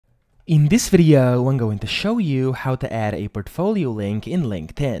In this video, I'm going to show you how to add a portfolio link in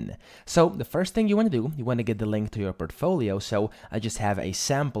LinkedIn. So the first thing you want to do, you want to get the link to your portfolio. So I just have a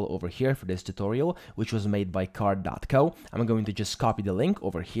sample over here for this tutorial, which was made by card.co. I'm going to just copy the link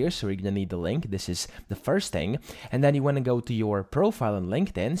over here. So you're going to need the link. This is the first thing. And then you want to go to your profile on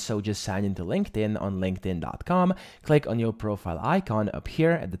LinkedIn. So just sign into LinkedIn on linkedin.com. Click on your profile icon up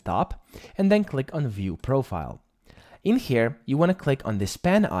here at the top, and then click on View Profile. In here, you want to click on this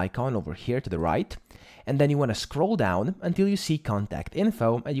pen icon over here to the right, and then you want to scroll down until you see Contact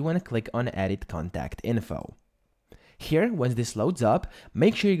Info, and you want to click on Edit Contact Info. Here, once this loads up,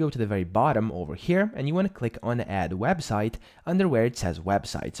 make sure you go to the very bottom over here, and you want to click on Add Website under where it says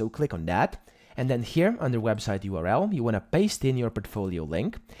Website. So click on that. And then here, under website URL, you want to paste in your portfolio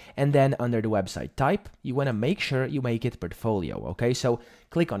link. And then under the website type, you want to make sure you make it portfolio. Okay, so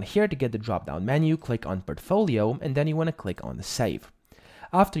click on here to get the drop-down menu, click on portfolio, and then you want to click on save.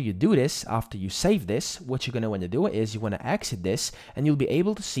 After you do this, after you save this, what you're going to want to do is you want to exit this, and you'll be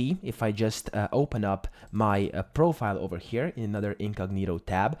able to see if I just open up my profile over here in another incognito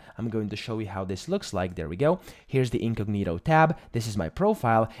tab. I'm going to show you how this looks like. There we go. Here's the incognito tab. This is my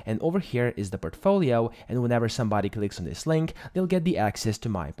profile, and over here is the portfolio, and whenever somebody clicks on this link, they'll get the access to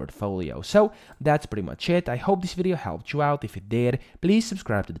my portfolio. So that's pretty much it. I hope this video helped you out. If it did, please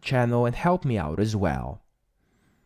subscribe to the channel and help me out as well.